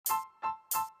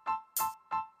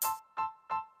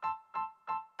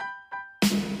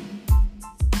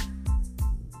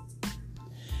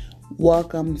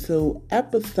Welcome to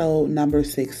episode number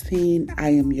 16. I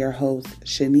am your host,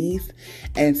 Shanice,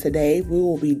 and today we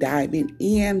will be diving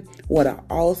in with an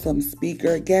awesome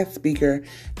guest speaker.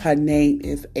 Her name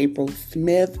is April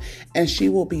Smith, and she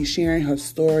will be sharing her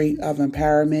story of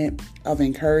empowerment, of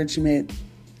encouragement,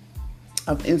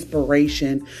 of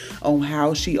inspiration on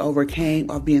how she overcame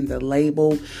of being the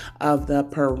label of the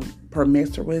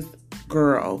promiscuous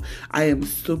girl. I am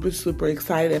super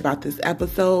excited about this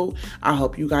episode. I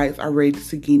hope you guys are ready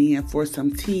to get in for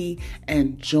some tea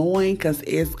and join, because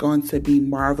it's going to be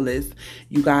marvelous.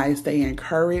 You guys stay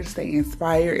encouraged, stay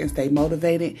inspired, and stay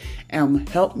motivated, and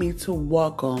help me to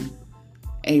welcome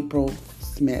April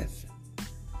Smith.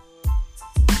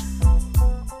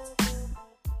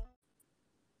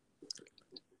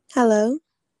 Hello.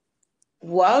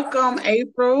 Welcome,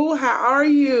 April. How are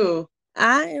you?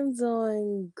 I am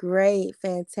doing great.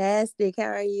 Fantastic. How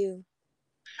are you?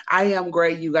 I am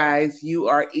great, you guys. You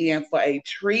are in for a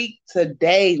treat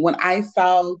today. When I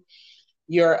saw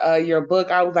your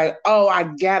book, I was like, oh, I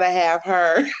gotta have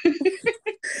her.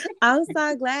 I'm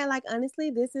so glad. Honestly,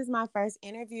 this is my first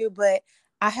interview, but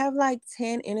I have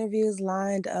 10 interviews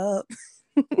lined up.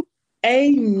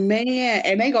 Amen.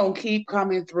 And they gonna keep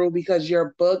coming through because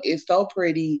your book is so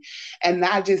pretty. And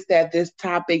not just that, this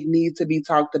topic needs to be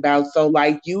talked about. So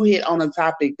you hit on a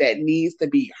topic that needs to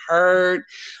be heard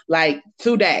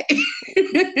today.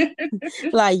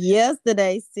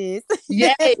 Yesterday, sis.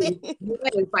 Yes,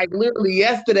 literally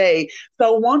yesterday.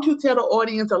 So won't you tell the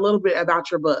audience a little bit about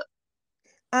your book?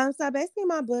 So basically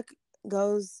my book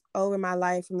goes over my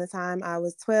life from the time I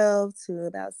was 12 to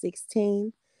about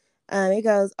 16. It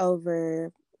goes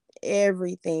over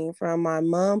everything from my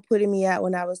mom putting me out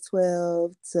when I was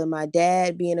 12 to my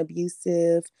dad being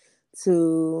abusive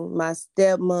to my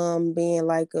stepmom being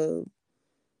like a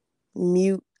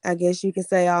mute, I guess you can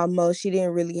say, almost. She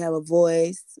didn't really have a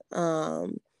voice. To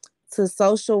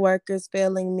social workers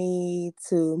failing me,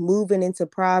 to moving into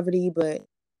poverty,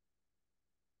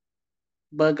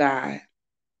 But God.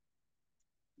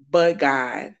 But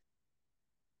God.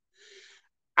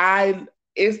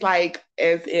 It's like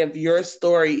as if your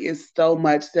story is so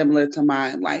much similar to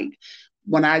mine.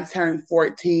 When I turned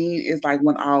 14, it's like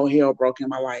when all hell broke in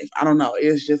my life. I don't know.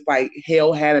 It's just like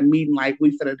hell had a meeting, like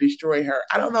we finna destroy her.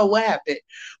 I don't know what happened.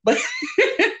 But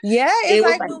yeah, it's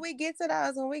like when we get to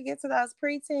those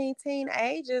preteen, teen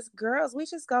ages, girls, we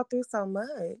just go through so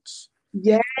much.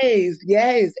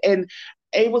 Yes. And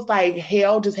it was like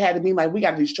hell just had to be like, we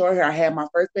got to destroy her. I had my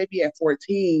first baby at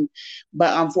 14,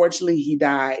 but unfortunately he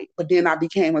died. But then I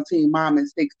became a teen mom at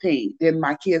 16. Then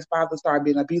my kid's father started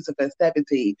being abusive at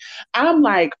 17. I'm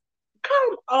like,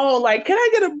 come on, can I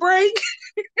get a break?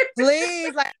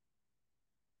 Please,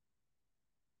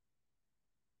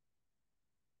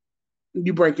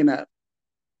 You breaking up.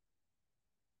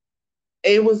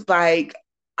 It was like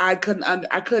I couldn't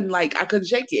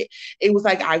shake it. It was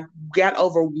like I got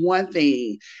over one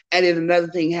thing and then another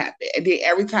thing happened. And then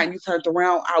every time you turned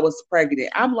around, I was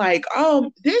pregnant. I'm like,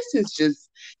 this is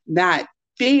just not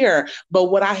fair.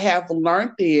 But what I have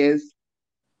learned is,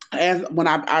 and when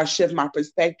I shift my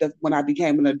perspective when I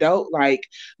became an adult,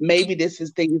 maybe this is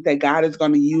things that God is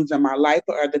going to use in my life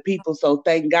for other people. So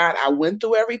thank God I went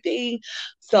through everything,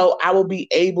 so I will be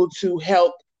able to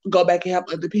help go back and help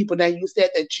other people. Now you said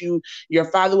that your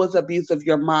father was abusive,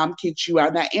 your mom kicked you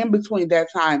out. Now in between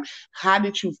that time, how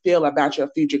did you feel about your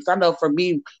future? Because I know for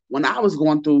me, when I was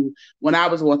going through,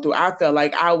 I felt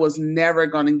like I was never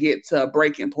going to get to a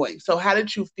breaking point. So how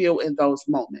did you feel in those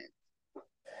moments?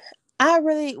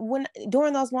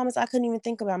 During those moments, I couldn't even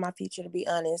think about my future, to be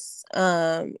honest.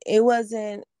 There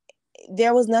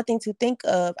was nothing to think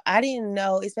of. I didn't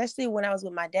know, especially when I was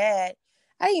with my dad,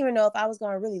 I didn't even know if I was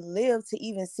going to really live to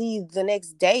even see the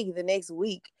next day, the next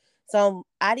week. So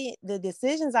the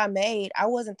decisions I made, I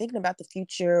wasn't thinking about the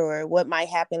future or what might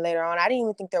happen later on. I didn't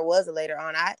even think there was a later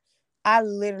on. I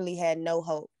literally had no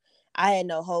hope. I had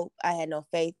no hope. I had no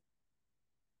faith.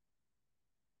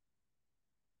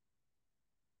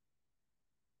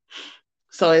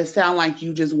 So it sounds like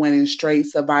you just went in straight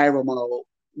survival mode,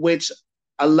 which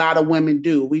a lot of women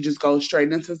do. We just go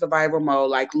straight into survival mode.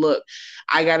 Like, look,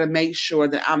 I got to make sure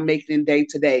that I'm making it day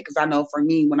to day. Because I know for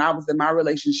me, when I was in my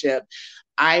relationship,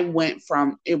 I went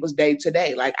from it was day to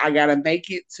day. Like, I got to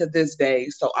make it to this day.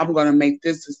 So I'm going to make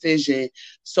this decision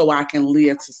so I can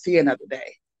live to see another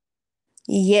day.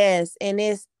 Yes. And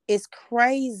it's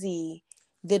crazy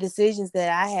the decisions that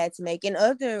I had to make and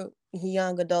other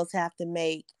young adults have to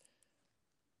make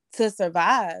to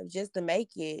survive, just to make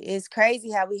it. It's crazy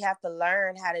how we have to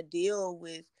learn how to deal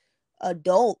with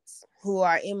adults who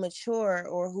are immature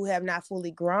or who have not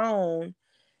fully grown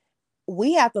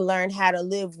we have to learn how to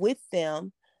live with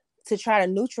them to try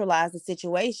to neutralize the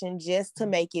situation just to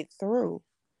make it through.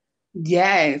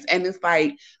 Yes. And it's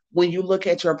like when you look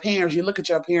at your parents, you look at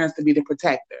your parents to be the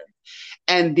protector.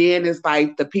 And then it's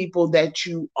like the people that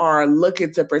you are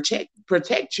looking to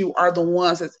protect you are the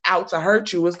ones that's out to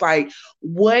hurt you. It's like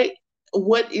what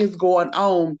is going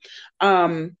on?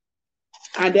 Um,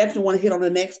 I definitely want to hit on the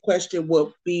next question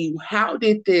would be how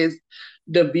did this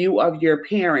the view of your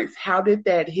parents, how did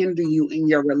that hinder you in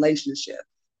your relationship?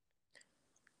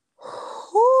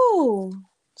 Whew,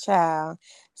 child.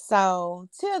 So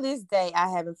till this day, I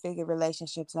haven't figured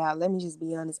relationships out. Let me just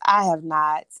be honest. I have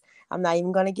not. I'm not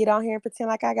even gonna get on here and pretend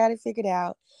like I got it figured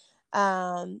out.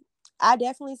 Um, I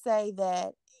definitely say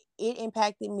that it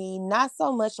impacted me not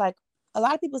so much like a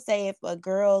lot of people say if a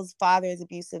girl's father is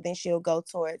abusive, then she'll go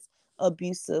towards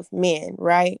abusive men,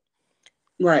 right?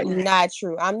 Right. Not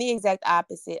true. I'm the exact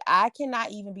opposite. I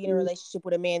cannot even be in a relationship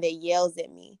with a man that yells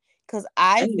at me because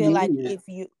I feel like Amen.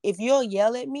 if you'll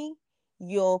yell at me,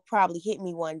 you'll probably hit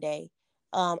me one day.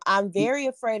 I'm very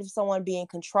afraid of someone being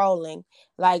controlling.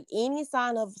 Like any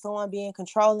sign of someone being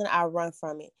controlling, I run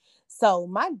from it. So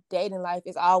my dating life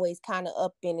is always kind of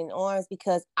up in arms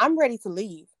because I'm ready to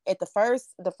leave at the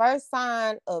first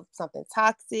sign of something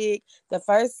toxic, the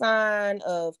first sign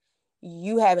of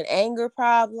you having anger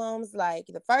problems, like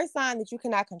the first sign that you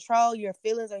cannot control your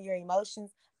feelings or your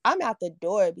emotions, I'm out the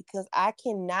door because I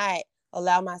cannot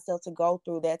allow myself to go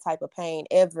through that type of pain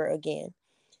ever again.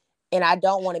 And I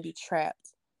don't want to be trapped.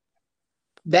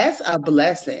 That's a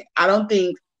blessing. I don't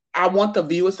think I want the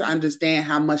viewers to understand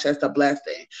how much that's a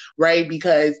blessing, right?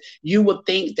 Because you would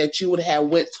think that you would have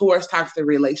went towards toxic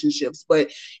relationships,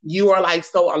 but you are like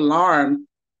so alarmed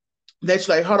that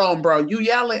you're like, hold on, bro, you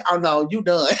yelling? Oh no, you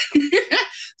done.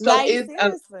 So Like, it's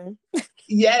seriously.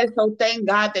 yeah, so thank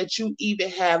God that you even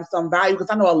have some value because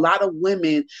I know a lot of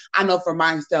women, I know for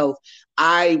myself,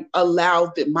 I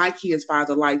allowed that my kids'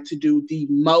 father like to do the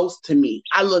most to me.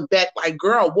 I look back like,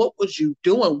 girl, what was you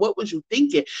doing? What was you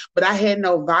thinking? But I had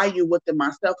no value within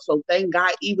myself. So thank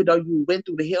God, even though you went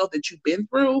through the hell that you've been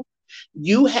through,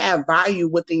 you have value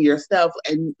within yourself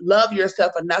and love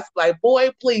yourself enough. Like,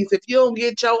 boy, please, if you don't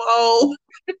get your own.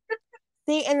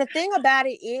 See, and the thing about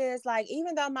it is, like,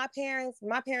 even though my parents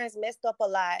messed up a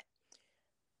lot,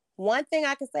 one thing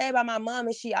I can say about my mom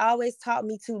is she always taught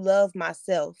me to love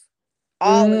myself.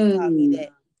 Always taught me Mm, that.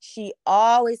 She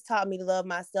always taught me to love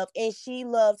myself, and she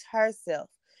loved herself.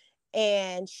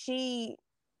 And she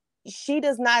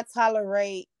does not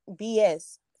tolerate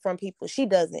BS from people. She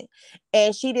doesn't.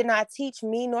 And she did not teach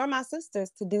me nor my sisters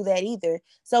to do that either.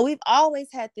 So we've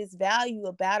always had this value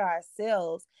about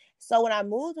ourselves. So when I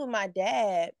moved with my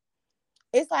dad,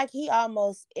 it's like he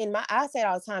almost I say it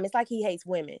all the time, it's like he hates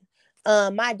women.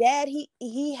 My dad,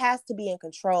 he has to be in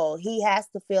control. He has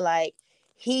to feel like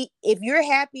he if you're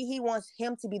happy, he wants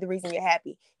him to be the reason you're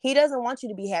happy. He doesn't want you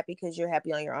to be happy because you're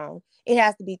happy on your own. It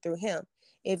has to be through him.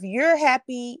 If you're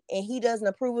happy and he doesn't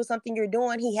approve of something you're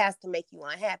doing, he has to make you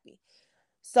unhappy.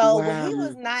 So when wow. he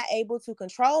was not able to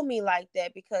control me like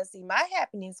that, because see, my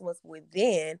happiness was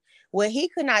within, when he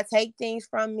could not take things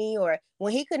from me or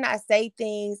when he could not say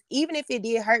things, even if it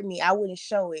did hurt me, I wouldn't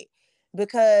show it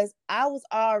because I was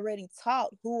already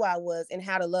taught who I was and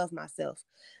how to love myself.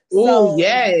 Oh, So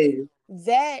yes.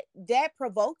 that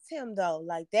provoked him though.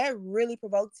 Like that really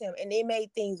provoked him and it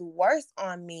made things worse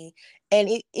on me. And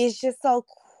it's just so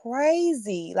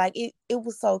crazy. Like it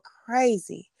was so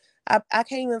crazy. I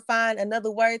can't even find another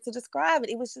word to describe it.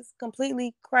 It was just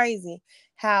completely crazy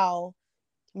how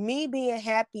me being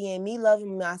happy and me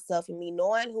loving myself and me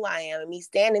knowing who I am and me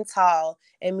standing tall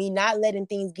and me not letting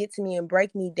things get to me and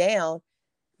break me down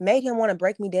made him want to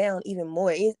break me down even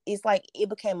more. It's like it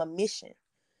became a mission.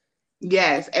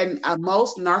 Yes, and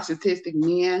most narcissistic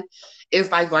men, it's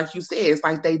like you said, it's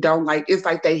like they don't like. It's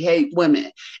like they hate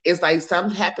women. It's like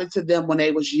something happened to them when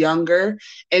they was younger,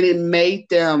 and it made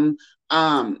them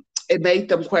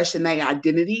question their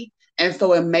identity, and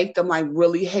so it made them like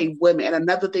really hate women. And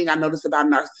another thing I noticed about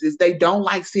narcissists, they don't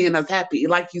like seeing us happy,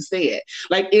 like you said.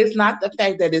 Like it's not the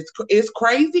fact that it's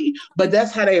crazy, but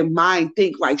that's how their mind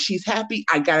think. Like she's happy,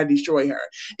 I gotta destroy her.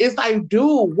 It's like,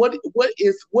 dude, what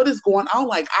is going on?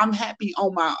 Like, I'm happy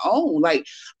on my own. Like,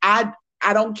 I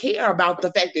don't care about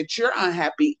the fact that you're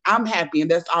unhappy. I'm happy, and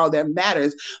that's all that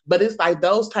matters. But it's like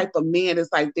those type of men.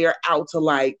 It's like they're out to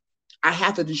like I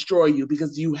have to destroy you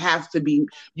because you have to be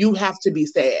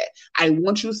sad. I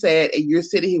want you sad and you're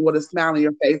sitting here with a smile on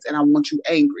your face and I want you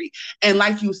angry. And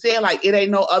like you said, like it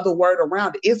ain't no other word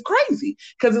around it. It's crazy.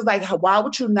 Because it's like, why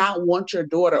would you not want your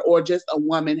daughter or just a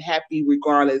woman happy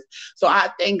regardless? So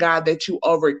I thank God that you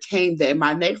overcame that.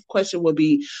 My next question would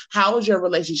be, how is your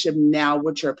relationship now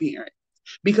with your parents?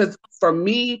 Because for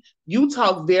me, you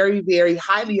talk very, very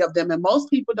highly of them, and most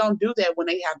people don't do that when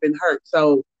they have been hurt.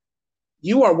 So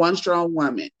you are one strong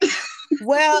woman.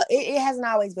 Well, it hasn't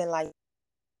always been like.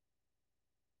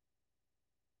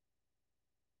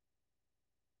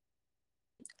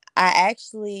 I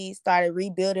actually started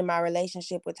rebuilding my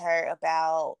relationship with her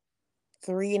about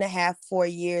 3.5, 4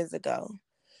 years ago.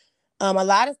 A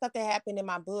lot of stuff that happened in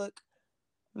my book,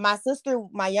 my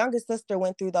younger sister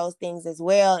went through those things as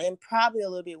well, and probably a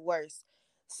little bit worse.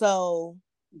 So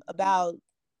about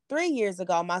 3 years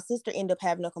ago, my sister ended up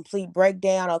having a complete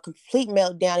breakdown, a complete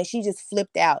meltdown, and she just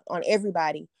flipped out on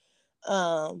everybody.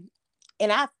 Um,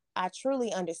 and I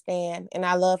truly understand, and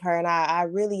I love her, and I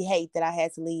really hate that I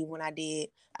had to leave when I did.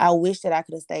 I wish that I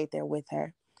could have stayed there with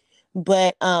her.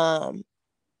 But my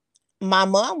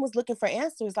mom was looking for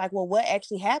answers like, well, what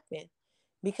actually happened?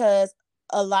 Because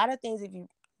a lot of things, if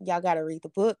y'all got to read the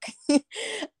book,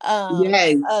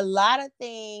 Yes, a lot of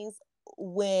things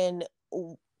when,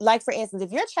 like for instance,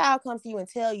 if your child comes to you and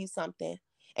tell you something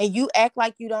and you act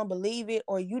like you don't believe it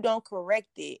or you don't correct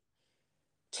it,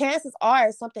 chances are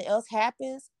if something else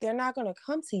happens, they're not going to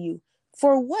come to you.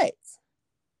 For what?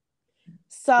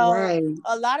 So right,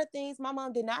 a lot of things my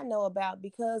mom did not know about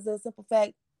because of the simple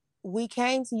fact we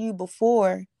came to you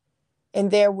before and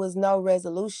there was no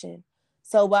resolution.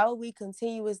 So why would we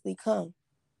continuously come?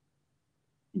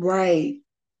 right,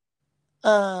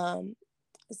 Um,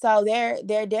 so there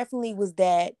definitely was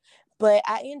that. But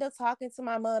I ended up talking to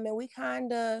my mom and we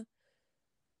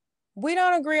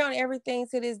don't agree on everything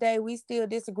to this day. We still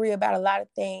disagree about a lot of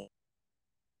things.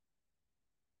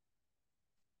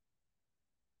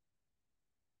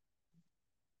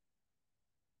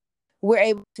 We're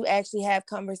able to actually have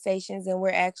conversations and we're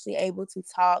actually able to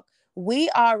talk.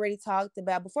 We already talked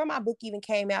about, before my book even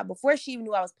came out, before she even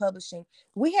knew I was publishing,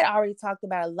 we had already talked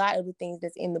about a lot of the things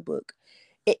that's in the book.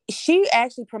 She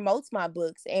actually promotes my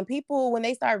books, and people, when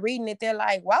they start reading it, they're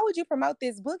like, why would you promote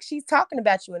this book? She's talking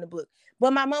about you in the book.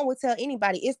 But my mom would tell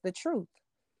anybody it's the truth.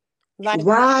 Like,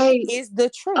 right. it's the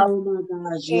truth. Oh my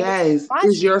gosh, And it's yes. my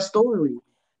It's truth. your story.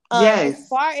 As Yes.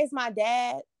 far as my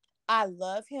dad, I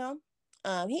love him.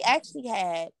 He actually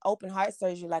had open heart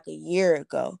surgery like a year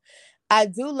ago. I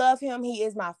do love him. He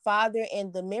is my father,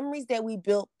 and the memories that we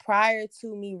built prior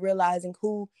to me realizing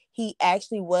who he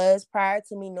actually was, prior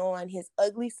to me knowing his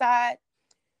ugly side,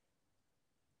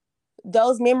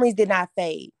 those memories did not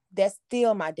fade. That's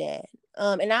still my dad.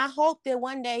 And I hope that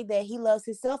one day that he loves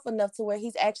himself enough to where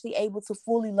he's actually able to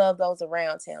fully love those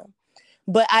around him.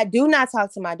 But I do not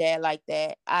talk to my dad like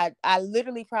that. I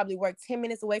literally probably work 10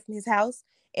 minutes away from his house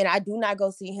and I do not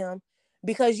go see him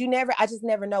because I just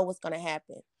never know what's going to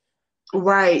happen.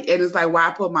 Right. And it's like,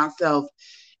 why put myself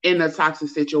in a toxic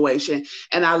situation?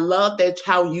 And I love that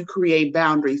how you create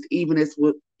boundaries, even if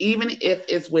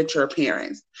it's with your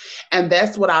parents. And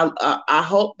that's what I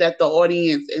hope that the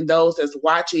audience and those that's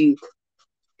watching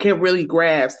can really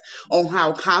grasp on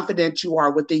how confident you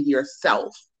are within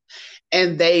yourself.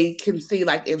 And they can see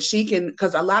like if she can,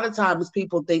 because a lot of times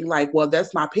people think like, well,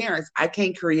 that's my parents, I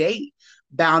can't create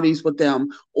boundaries with them,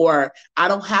 or I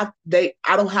don't have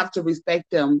to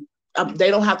respect them.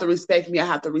 They don't have to respect me, I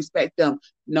have to respect them.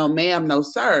 No ma'am, no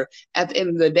sir. At the end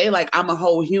of the day, like, I'm a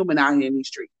whole human out here in these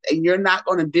streets, and you're not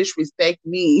going to disrespect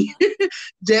me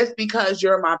just because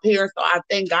you're my parents. So I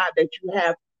thank God that you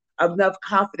have enough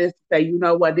confidence to say, you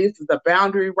know what, this is a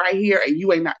boundary right here, and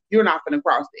you're not going to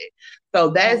cross it. So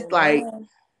that's like, Amen.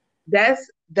 that's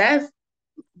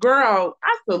girl,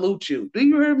 I salute you. Do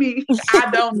you hear me? I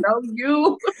don't know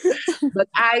you, but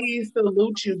I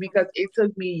salute you because it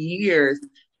took me years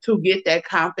to get that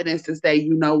confidence to say,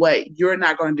 you know what, you're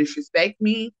not going to disrespect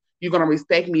me. You're going to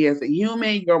respect me as a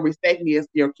human. You're going to respect me as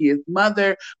your kid's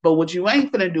mother. But what you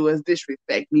ain't going to do is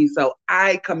disrespect me. So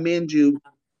I commend you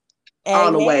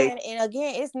all the way. Amen. And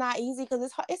again, it's not easy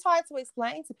because it's hard to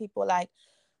explain to people. Like,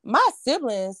 my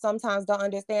siblings sometimes don't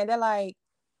understand. They're like,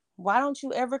 why don't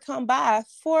you ever come by?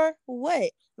 For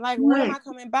what? Like, what am Right. I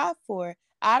coming by for?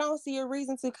 I don't see a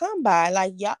reason to come by.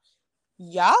 Like,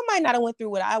 y'all might not have went through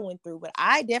what I went through, but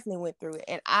I definitely went through it,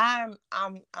 and I'm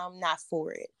not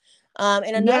for it. And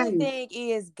another Yes. thing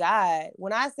is God.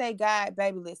 When I say God,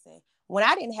 baby, listen. When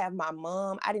I didn't have my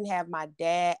mom, I didn't have my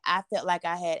dad. I felt like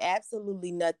I had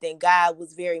absolutely nothing. God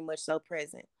was very much so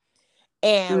present.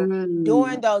 And Mm.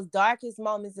 during those darkest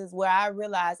moments is where I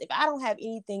realized if I don't have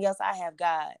anything else, I have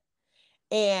God.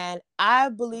 And I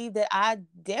believe that I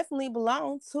definitely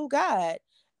belong to God.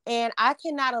 And I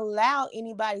cannot allow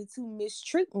anybody to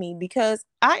mistreat me because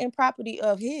I am property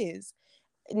of His.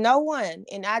 No one,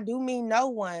 and I do mean no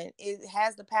one, it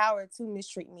has the power to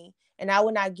mistreat me. And I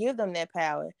will not give them that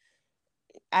power.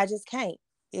 I just can't.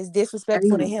 It's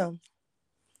disrespectful to Him.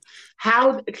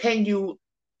 How can you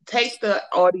take the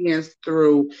audience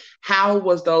through how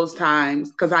was those times?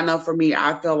 Because I know for me,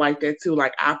 I felt like that too.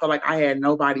 Like I felt like I had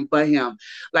nobody but him.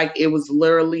 Like it was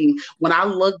literally when I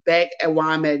look back at where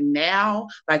I'm at now,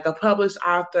 like a published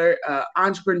author,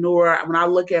 entrepreneur. When I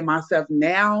look at myself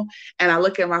now and I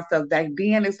look at myself back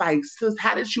then, it's like, sis,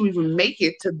 how did you even make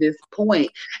it to this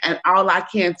point? And all I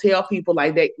can tell people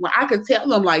like that, when I could tell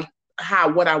them like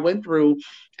how what I went through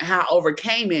and how I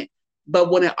overcame it,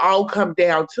 but when it all come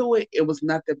down to it, it was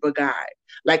nothing but God.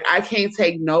 Like I can't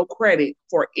take no credit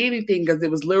for anything because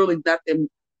it was literally nothing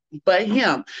but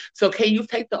him. So can you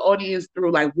take the audience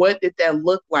through like what did that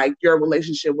look like, your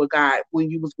relationship with God when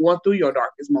you was going through your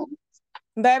darkest moments?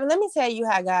 Baby, let me tell you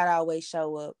how God always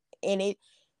show up. And it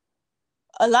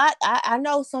a lot I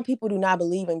know some people do not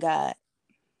believe in God.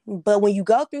 But when you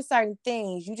go through certain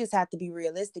things, you just have to be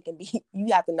realistic and be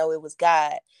you have to know it was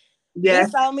God. Yes.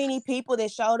 It's so many people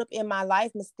that showed up in my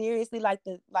life mysteriously, like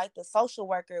the social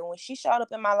worker when she showed up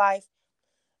in my life,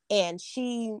 and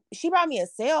she brought me a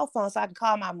cell phone so I could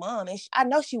call my mom, and I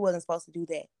know she wasn't supposed to do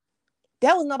that.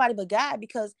 That was nobody but God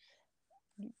because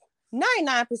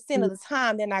 99% of the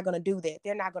time they're not gonna do that.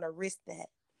 They're not gonna risk that. That was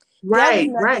Right,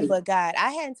 nothing right. but God.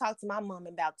 I hadn't talked to my mom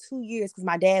in about 2 years because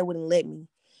my dad wouldn't let me.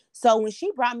 So when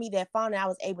she brought me that phone and I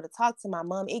was able to talk to my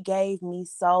mom, it gave me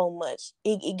so much.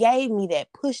 It gave me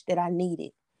that push that I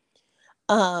needed.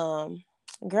 Um,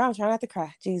 Girl, I'm trying not to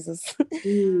cry. Jesus.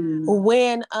 Mm.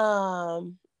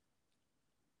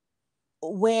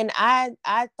 When I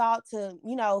thought to,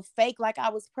 fake like I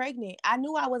was pregnant. I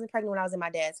knew I wasn't pregnant when I was in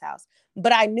my dad's house,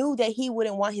 but I knew that he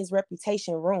wouldn't want his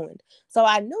reputation ruined. So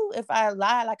I knew if I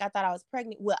lied like I thought I was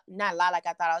pregnant, well, not lie like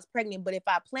I thought I was pregnant, but if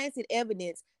I planted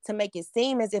evidence to make it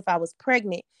seem as if I was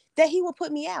pregnant, that he would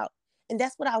put me out. And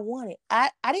that's what I wanted.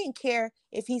 I didn't care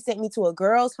if he sent me to a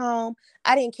girl's home.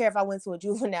 I didn't care if I went to a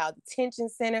juvenile detention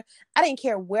center. I didn't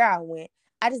care where I went.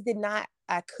 I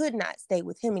could not stay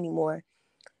with him anymore.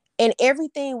 And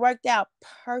everything worked out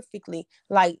perfectly.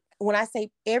 Like when I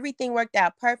say everything worked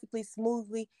out perfectly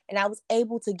smoothly, and I was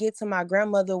able to get to my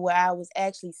grandmother where I was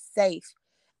actually safe.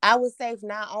 I was safe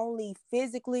not only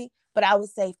physically, but I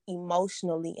was safe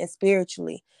emotionally and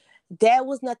spiritually. That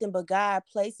was nothing but God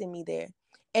placing me there.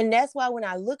 And that's why when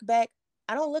I look back,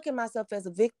 I don't look at myself as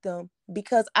a victim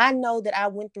because I know that I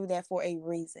went through that for a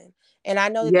reason. And I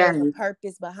know that there's a Yes.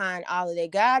 purpose behind all of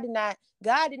that. God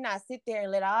did not sit there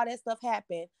and let all that stuff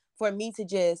happen for me to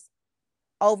just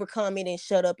overcome it and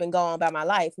shut up and go on by my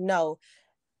life. No,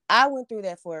 I went through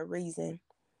that for a reason.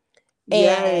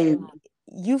 Yes. And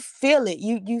you feel it.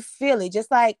 You feel it. Just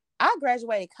like I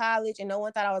graduated college and no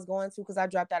one thought I was going to because I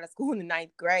dropped out of school in the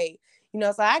ninth grade.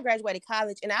 So I graduated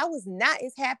college and I was not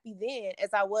as happy then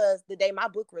as I was the day my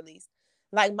book released.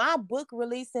 Like my book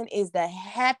releasing is the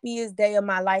happiest day of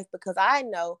my life because I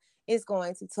know it's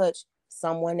going to touch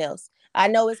someone else. I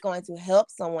know it's going to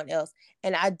help someone else.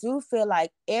 And I do feel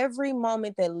like every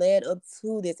moment that led up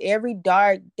to this, every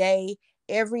dark day,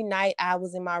 every night I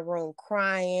was in my room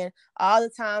crying, all the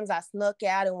times I snuck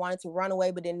out and wanted to run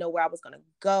away but didn't know where I was going to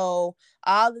go,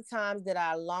 all the times that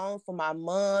I longed for my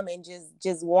mom and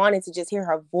just wanted to just hear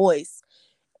her voice,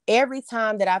 every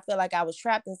time that I felt like I was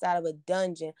trapped inside of a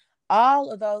dungeon,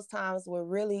 all of those times were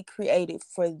really created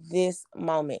for this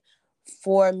moment,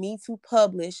 for me to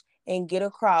publish and get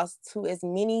across to as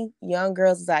many young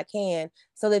girls as I can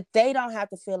so that they don't have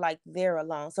to feel like they're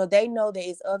alone. So they know that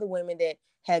it's other women that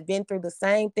have been through the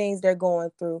same things they're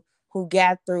going through, who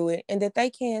got through it, and that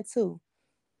they can too.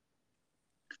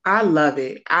 I love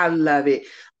it. I love it.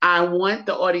 I want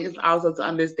the audience also to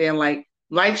understand,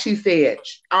 like she said,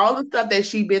 all the stuff that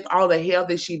she been, all the hell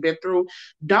that she been through.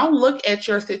 Don't look at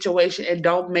your situation and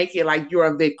don't make it like you're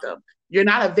a victim. You're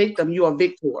not a victim. You're a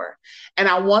victor. And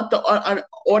I want the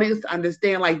audience to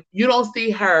understand, like you don't see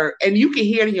her, and you can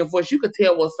hear it in your voice. You could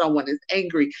tell when someone is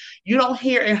angry. You don't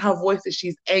hear in her voice that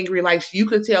she's angry. Like you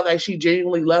could tell that she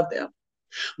genuinely loved them.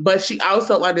 But she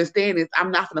also understands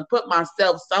I'm not going to put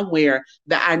myself somewhere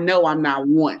that I know I'm not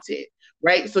wanted.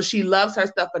 Right. So she loves her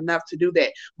stuff enough to do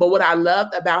that. But what I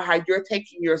loved about how you're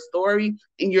taking your story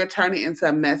and you're turning it into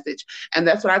a message. And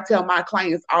that's what I tell my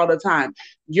clients all the time.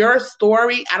 Your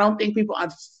story, I don't think people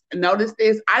notice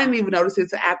this. I didn't even notice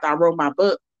it after I wrote my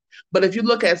book. But if you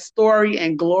look at story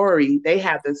and glory, they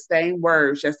have the same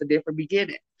words, just a different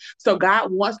beginning. So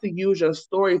God wants to use your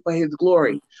story for his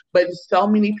glory. But so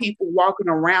many people walking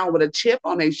around with a chip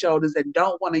on their shoulders and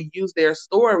don't want to use their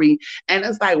story. And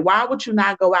it's like, why would you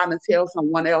not go out and tell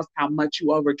someone else how much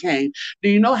you overcame? Do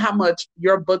you know how much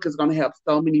your book is going to help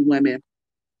so many women?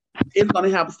 It's going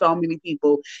to help so many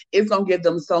people. It's going to give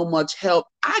them so much help.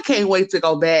 I can't wait to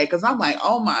go back because I'm like,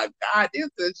 oh my God, this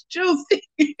is juicy.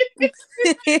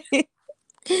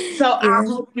 So I Yeah.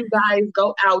 hope you guys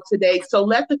go out today. So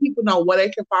let the people know where they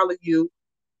can follow you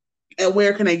and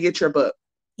where can they get your book.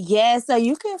 Yeah, so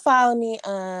you can follow me.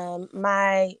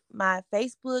 My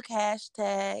Facebook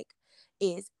hashtag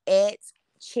is at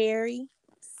Cherry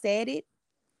Said It.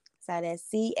 So that's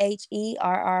CherrySaidit.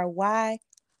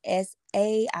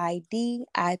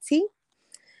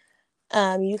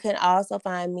 You can also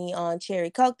find me on Cherry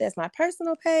Coke. That's my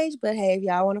personal page. But hey, if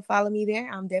y'all want to follow me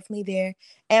there, I'm definitely there.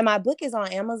 And my book is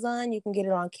on Amazon. You can get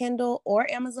it on Kindle or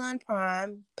Amazon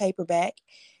Prime paperback.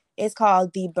 It's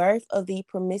called The Birth of the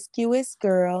Promiscuous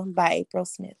Girl by April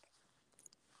Smith.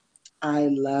 I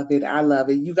love it. I love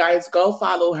it. You guys go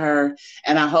follow her,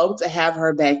 and I hope to have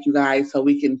her back, you guys, so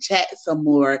we can chat some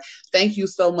more. Thank you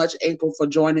so much, April, for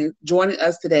joining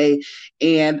us today.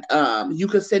 And you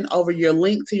can send over your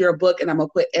link to your book, and I'm gonna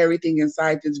put everything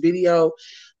inside this video.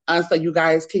 So you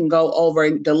guys can go over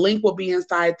and the link will be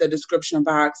inside the description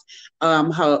box.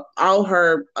 All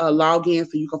her logins,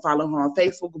 so you can follow her on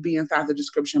Facebook, will be inside the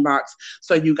description box,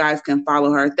 so you guys can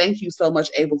follow her. Thank you so much,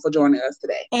 April, for joining us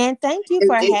today. And thank you It,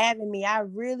 for it, having me. I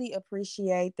really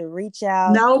appreciate the reach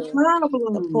out, no the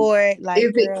problem. support. Like,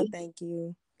 Is girl, it thank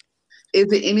you. is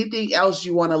there anything else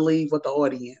you want to leave with the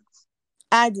audience?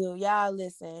 I do. Y'all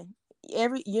listen.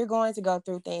 You're going to go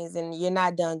through things and you're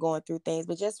not done going through things,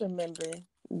 but just remember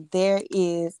there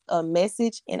is a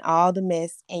message in all the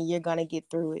mess and you're going to get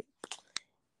through it.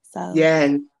 So,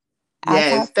 Yes, I'll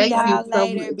yes. talk to Thank you y'all so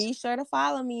later. much. Be sure to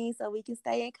follow me so we can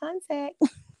stay in contact.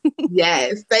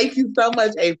 Yes, thank you so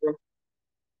much, April.